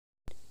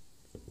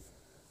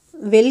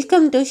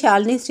Welcome to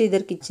Shalini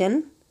Sridhar kitchen.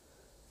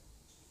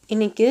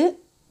 இன்றைக்கி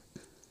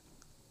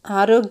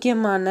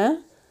ஆரோக்கியமான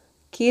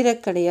கீரை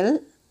கடையல்,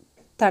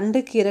 தண்டு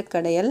கீரை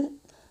கடையல்.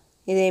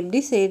 இதை எப்படி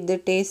செய்கிறது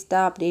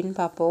டேஸ்ட்டாக அப்படின்னு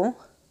பார்ப்போம்.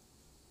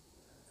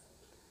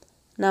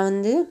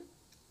 நான்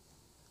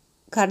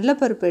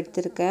கடலைப்பருப்பு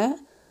எடுத்திருக்கேன்.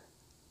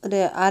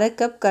 ஒரு அரை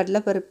கப்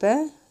கடலைப்பருப்பை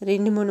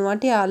 2-3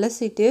 வாட்டி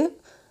அலசிட்டு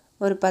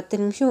ஒரு 10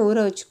 நிமிஷம் ஊற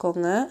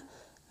வச்சுக்கோங்க.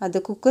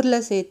 அதை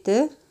குக்கரில் சேர்த்து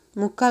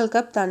 3/4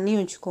 கப் தண்ணி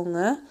வச்சுக்கோங்க.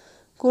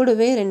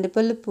 கூடவே 2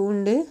 பல்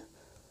பூண்டு,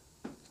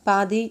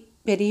 பாதி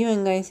பெரிய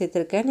வெங்காயம்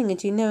சேர்த்துருக்கேன். நீங்கள்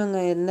சின்ன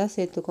வெங்காயம் இருந்தால்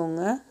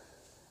சேர்த்துக்கோங்க.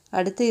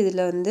 அடுத்து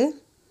இதில்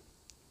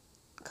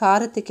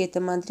காரத்துக்கு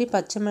ஏற்ற மாதிரி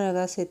பச்சை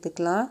மிளகாய்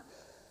சேர்த்துக்கலாம்.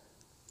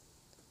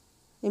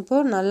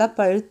 இப்போது நல்லா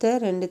பழுத்த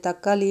 2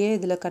 தக்காளியை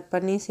இதில் கட்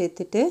பண்ணி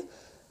சேர்த்துட்டு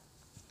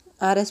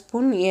 1/2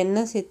 ஸ்பூன்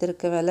எண்ணெய்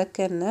சேர்த்துருக்கேன்,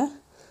 விளக்கெண்ணெய்.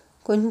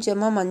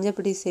 கொஞ்சமாக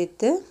மஞ்சப்பொடி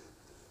சேர்த்து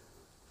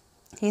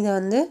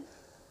இதை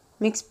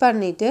மிக்ஸ்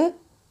பண்ணிவிட்டு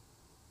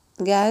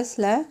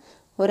கேஸில்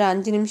ஒரு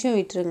 5 நிமிஷம்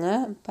விட்டுருங்க.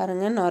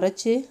 பாருங்கள்,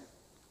 நுரைச்சி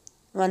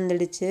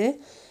வந்துடுச்சு.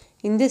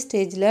 இந்த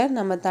ஸ்டேஜில்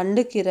நம்ம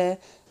தண்டு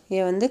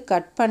கீரையை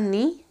கட்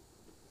பண்ணி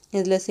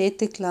இதில்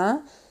சேர்த்துக்கலாம்.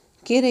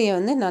 கீரையை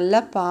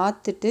நல்லா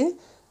பார்த்துட்டு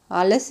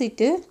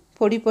அலசிட்டு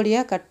பொடி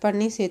பொடியாக கட்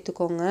பண்ணி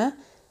சேர்த்துக்கோங்க.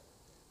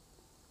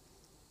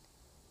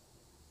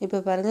 இப்போ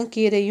பாருங்கள்,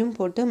 கீரையும்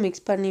போட்டு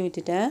மிக்ஸ் பண்ணி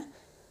விட்டுட்டேன்.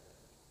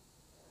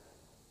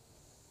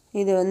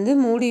 இது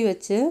மூடி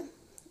வச்சு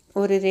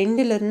ஒரு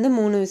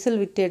 2-3 விசில்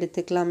விட்டு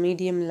எடுத்துக்கலாம்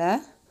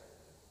மீடியமில்.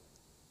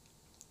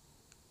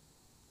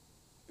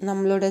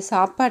 நம்மளோட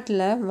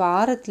சாப்பாட்டில்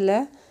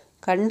வாரத்தில்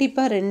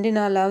கண்டிப்பாக 2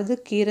 நாளாவது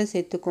கீரை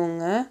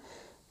சேர்த்துக்கோங்க.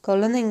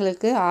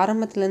 குழந்தைங்களுக்கு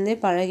ஆரம்பத்துலேருந்தே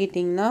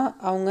பழகிட்டிங்கன்னா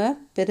அவங்க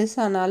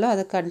பெருசானாலும்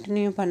அதை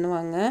கண்டினியூ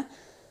பண்ணுவாங்க.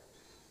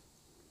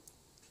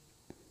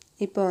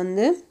 இப்போ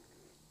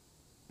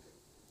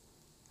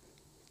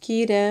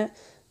கீரை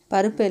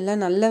பருப்பு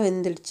எல்லாம் நல்லா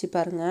வெந்துடுச்சு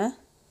பாருங்கள்.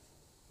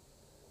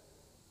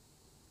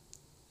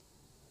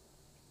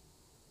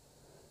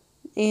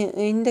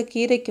 இந்த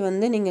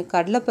கீரைக்கு நீங்கள்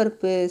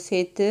கடலைப்பருப்பு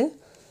சேர்த்து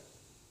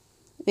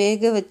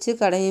வேக வச்சு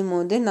கடையும்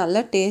போது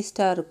நல்லா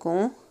டேஸ்ட்டாக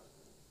இருக்கும்.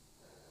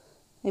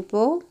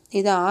 இப்போது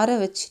இதை ஆற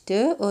வச்சுட்டு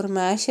ஒரு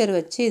மேஷர்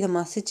வச்சு இதை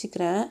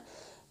மசிச்சுக்கிறேன்.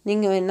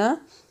 நீங்கள் வேணால்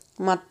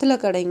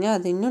மத்தில் கடைங்க,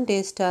 அது இன்னும்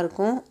டேஸ்ட்டாக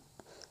இருக்கும்.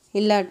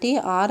 இல்லாட்டி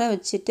ஆற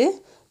வச்சுட்டு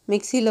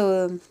மிக்சியில்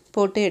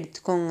போட்டு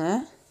எடுத்துக்கோங்க.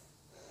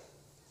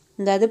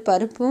 அதாவது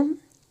பருப்பும்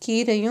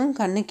கீரையும்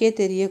கண்ணுக்கே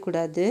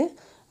தெரியக்கூடாது,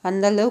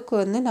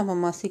 அந்தளவுக்கு நம்ம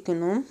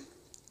மசிக்கணும்.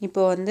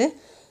 இப்போ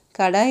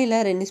கடாயில்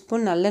 2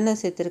 ஸ்பூன்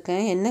நல்லெண்ணெய்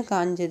சேர்த்துருக்கேன். எண்ணெய்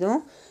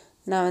காஞ்சதும்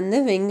நான்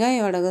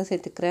வெங்காயம் வடகம்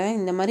சேர்த்துக்கிறேன்.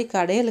 இந்த மாதிரி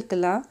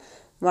கடையலுக்கெல்லாம்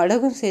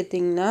வடகம்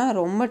சேர்த்திங்கன்னா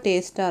ரொம்ப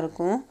டேஸ்ட்டாக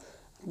இருக்கும்.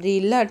 அப்படி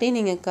இல்லாட்டி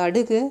நீங்கள்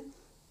கடுகு,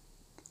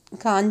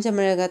 காஞ்ச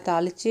மிளகாய்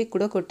தாளித்து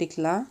கூட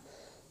கொட்டிக்கலாம்.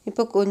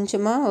 இப்போ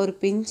கொஞ்சமாக ஒரு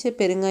பிஞ்சு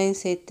பெருங்காயம்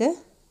சேர்த்து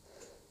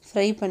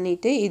ஃப்ரை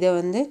பண்ணிவிட்டு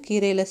இதை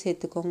கீரையில்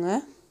சேர்த்துக்கோங்க.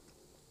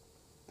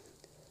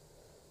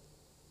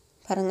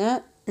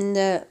 பாருங்கள், இந்த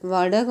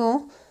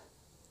வடகம்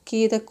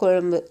கீரை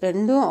குழம்பு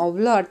ரெண்டும்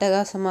அவ்வளோ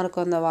அட்டகாசமாக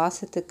இருக்கும். அந்த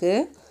வாசத்துக்கு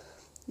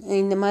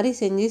இந்த மாதிரி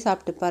செஞ்சு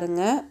சாப்பிட்டு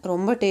பாருங்கள்,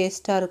 ரொம்ப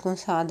டேஸ்ட்டாக இருக்கும்.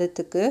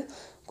 சாதத்துக்கு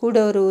கூட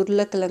ஒரு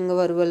உருளைக்கிழங்கு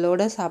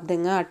வறுவலோடு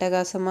சாப்பிடுங்க,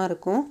 அட்டகாசமாக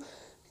இருக்கும்.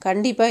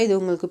 கண்டிப்பாக இது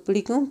உங்களுக்கு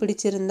பிடிக்கும்.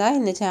 பிடிச்சிருந்தா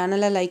இந்த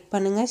சேனலை லைக்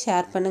பண்ணுங்கள்,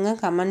 ஷேர் பண்ணுங்கள்,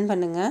 கமெண்ட்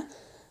பண்ணுங்கள்.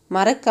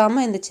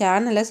 மறக்காமல் இந்த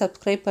சேனலை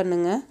சப்ஸ்கிரைப்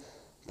பண்ணுங்கள்.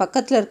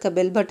 பக்கத்தில் இருக்க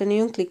பெல்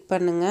பட்டனையும் கிளிக்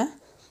பண்ணுங்கள்.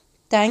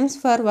 தேங்க்ஸ்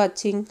ஃபார்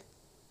வாட்சிங்.